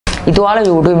ඉතින් ඔයාලා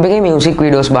YouTube එකේ music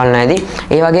videos බලන්න ඇති.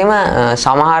 ඒ වගේම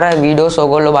සමහර videos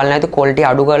ඔයගොල්ලෝ බලන්න ඇති quality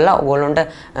අඩු කරලා ඔයගොල්ලන්ට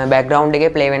background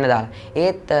එකේ play වෙන්න දාලා.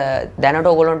 ඒත් දැනට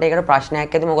ඔයගොල්ලන්ට ඒකට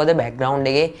ප්‍රශ්නයක් ඇති. මොකද background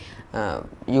එකේ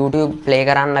YouTube play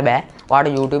කරන්න බෑ.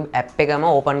 ඔයාලට YouTube app එකම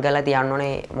open කරලා තියන්න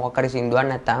ඕනේ මොකක් හරි සින්දුවක්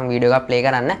නැත්නම් video එකක් play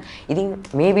කරන්න. ඉතින්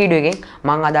මේ video එකෙන්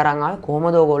මම අද අරන් ආවේ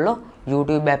කොහොමද ඔයගොල්ලෝ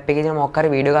YouTube app එකේ තියෙන මොකක්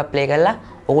හරි video එකක් play කරලා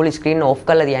ඔයගොල්ලෝ screen off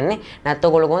කරලා තියන්නේ. නැත්නම්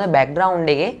ඔයගොල්ලෝ කොහොමද background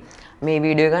එකේ මේ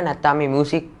video එක නැත්නම් මේ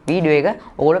music video එක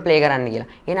ඔයගොල්ලෝ play කරන්න කියලා.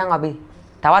 එහෙනම් අපි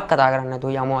තවත් කතා කරන්න නැතුව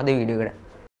යමු අද video එකට.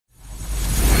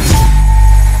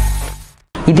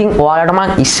 ඉතින් ඔයාලට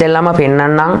මම ඉස්සෙල්ලාම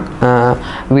පෙන්නන්නම්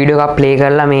video එකක් play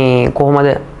කරලා මේ කොහොමද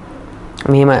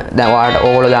මෙහෙම දැන් ඔයාලට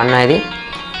ඕගොල්ලෝ දන්න ඇති.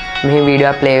 මෙහෙම video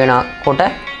එකක් play වෙනකොට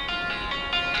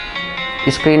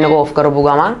screen එක off කරපු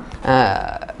ගමන්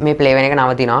මේ play වෙන එක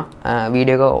නවතිනවා.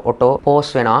 video එක auto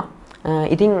pause වෙනවා.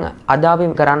 ඉතින් අද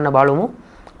අපි කරන්න බලමු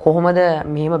කොහොමද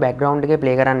මෙහෙම background එකේ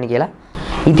play කරන්න කියලා.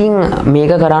 ඉතින්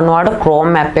මේක කරන්න ඔයාලට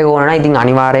Chrome app එක ඕන නම් ඉතින්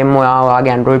අනිවාර්යයෙන්ම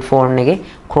ඔයාගේ Android phone එකේ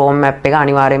Chrome app එක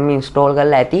අනිවාර්යයෙන්ම install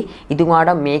කරලා ඇති. ඉතින්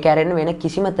ඔයාලට මේක ඇරෙන්න වෙන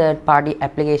කිසිම third party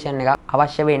application එකක්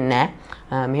අවශ්‍ය වෙන්නේ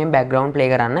නැහැ. මෙහෙම background play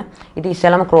කරන්න. ඉතින්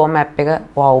ඉස්සෙල්ලාම Chrome app එක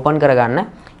ඔයා open කරගන්න.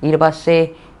 ඊට පස්සේ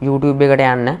YouTube එකට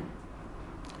යන්න.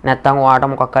 නැත්තම්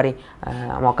ඔයාලට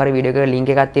මොකක් හරි video එකක link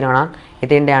එකක් තියෙනවා නම්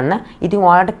එතෙන්ට යන්න. ඉතින්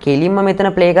ඔයාලට කෙලින්ම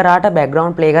මෙතන play කරාට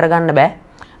background play කරගන්න බෑ.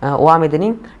 ඔයා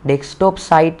මෙතනින් desktop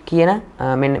site කියන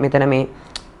මෙතන මේ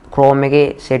Chrome එකේ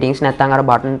settings නැත්නම් අර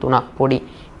button තුනක් පොඩි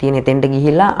තියෙන එතෙන්ට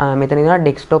ගිහිල්ලා මෙතන ඉඳලා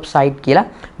desktop site කියලා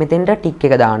මෙතෙන්ට tick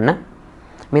එක දාන්න.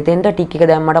 මෙතෙන්ට tick එක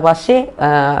දැම්මට පස්සේ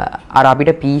අර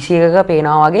අපිට PC එකක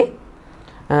පේනවා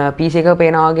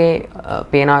වගේ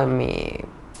පේන මේ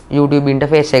YouTube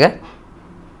interface එක.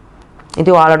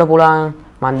 ඉතින් ඔයාලට පුළුවන්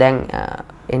මම දැන්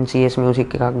NCS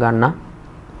music එකක් ගන්න.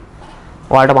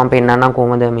 ඔයාලට මම පෙන්නන්නම්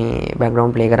කොහොමද මේ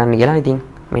background play කරන්න කියලා. ඉතින්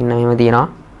මෙන්න මෙහෙම තියෙනවා.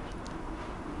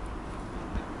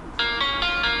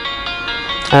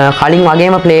 කලින්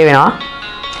වගේම play වෙනවා.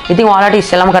 ඉතින් ඔයාලට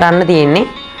ඉස්සෙල්ලාම කරන්න තියෙන්නේ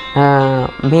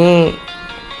මේ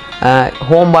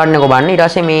home button එක ඔබන්න. ඊට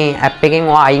පස්සේ මේ app එකෙන්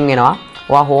ඔයා අයින් වෙනවා.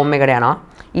 ඔයා home එකට යනවා.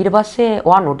 ඊට පස්සේ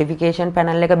ඔයා notification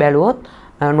panel එක බැලුවොත්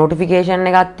notification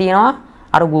එකක් තියෙනවා.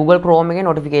 අර Google Chrome එකේ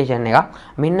notification එකක්.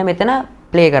 මෙන්න මෙතන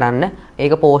play කරන්න.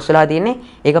 ඒක pause වෙලා තියෙන්නේ.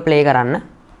 ඒක play කරන්න.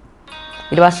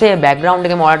 ඊට පස්සේ background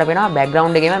එකේම ඔයාලට පේනවා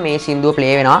background එකේම මේ සින්දුව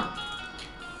play වෙනවා.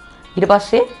 ඊට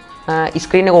පස්සේ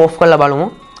screen එක off කරලා බලමු.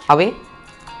 අපි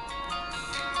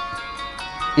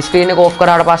screen එක off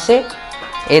කරාට පස්සේ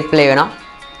ඒත් play වෙනවා.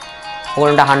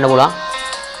 ඔයගොල්ලන්ට අහන්න පුළුවන්.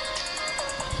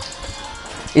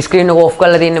 screen එක off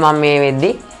කරලා තින්නේ මම මේ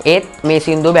වෙද්දි ඒත් මේ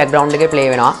සින්දුව background එකේ play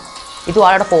වෙනවා. ඉතින්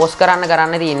ඔයාලට pause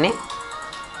කරන්න තියෙන්නේ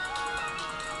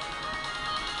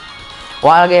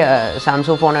ඔයාලගේ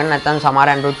Samsung phone එක නැත්නම් සමහර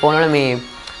Android phone වල මේ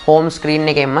home screen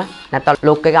එකෙන්ම නැත්නම්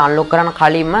lock එක unlock කරන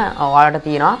කලින්ම ඔයාලට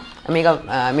තියෙනවා මේක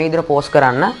මේ විදිහට pause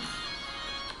කරන්න.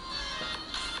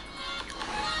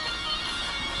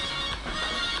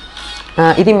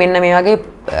 ඉතින් මෙන්න මේ වගේ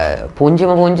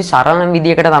පුංචි සරල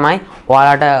විදියකට තමයි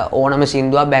ඔයාලට ඕනම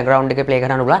සින්දුවක් background එකේ play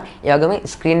කරන්න පුළුවන්. ඒ වගේම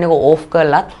screen එක off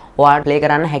කරලත් ඔයාලට play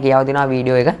කරන්න හැකියාව දෙනවා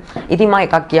වීඩියෝ එක. ඉතින් මම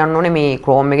එකක් කියන්න ඕනේ මේ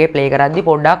Chrome එකේ play කරද්දි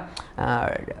පොඩ්ඩක්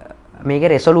මේකේ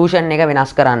resolution එක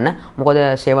වෙනස් කරන්න. මොකද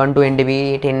 720p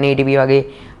 1080p වගේ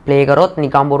play කරොත්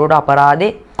නිකම් බොරුවට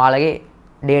අපරාධේ ඔයාලගේ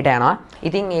data යනවා.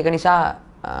 ඉතින් ඒක නිසා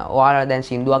ඔයාලා දැන්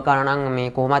සින්දුවක් ගන්න නම් මේ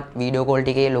කොහොමත් වීඩියෝ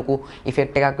quality එකේ ලොකු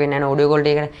effect එකක් වෙන්නේ නැහැ නේ audio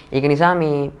quality එකට. ඒක නිසා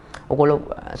මේ ඔයගොල්ලෝ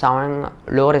සාමාන්‍ය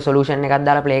low resolution එකක්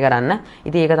දාලා play කරන්න.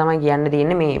 ඉතින් ඒක තමයි කියන්න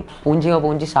තියෙන්නේ මේ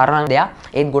පුංචි සරල දෙයක්.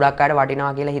 ඒත් ගොඩක් අයට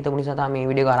වටිනවා කියලා හිතපු නිසා තමයි මේ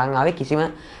වීඩියෝ එක අරන් ආවේ. කිසිම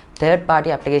third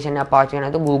party application එකක් පාවිච්චි කරන්නේ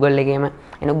නැතුව Google එකේම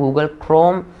එන Google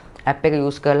Chrome app එක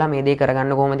use කරලා මේ දේ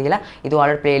කරගන්න කොහොමද කියලා. ඉතින්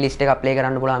ඔයාලට playlist එකක් play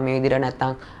කරන්න පුළුවන් මේ විදිහට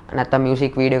නැත්නම්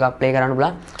music video එකක් play කරන්න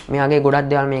පුළුවන්. මේ වගේ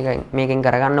ගොඩක් දේවල් මේකෙන්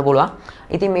කරගන්න පුළුවන්.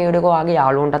 ඉතින් මේ වීඩියෝ එක ඔයාගේ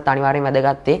යාළුවන්ටත් අනිවාර්යෙන්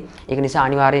වැදගත්තේ. ඒක නිසා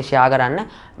අනිවාර්යෙන් share කරන්න.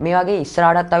 මේ වගේ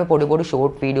ඉස්සරහටත් අපි පොඩි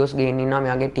short videos ගේන්න ඉන්නවා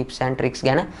මේ වගේ tips and tricks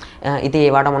ගැන. ඉතින්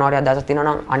ඒවට මොනවාරි අදහසක්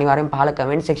තියෙනවා නම් අනිවාර්යෙන් පහළ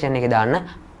comment section එකේ දාන්න.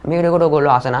 මේ වීඩියෝ එකට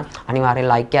ඔයගොල්ලෝ ආස නම් අනිවාර්යෙන්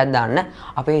like එකක් දාන්න.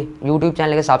 අපේ YouTube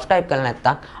channel එක subscribe කරලා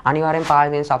නැත්නම් අනිවාර්යෙන් පහළ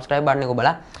තියෙන subscribe button එක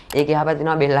ඔබලා ඒකේ යහපත්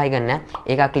තියෙනවා bell icon එක.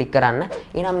 ඒක click කරන්න.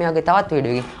 එහෙනම් මේ වගේ තවත්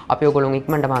වීඩියෝ එකකින් අපි ඔයගොල්ලෝ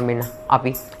ඉක්මනටම හම්බෙන්න.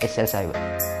 අපි SL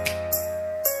Cyber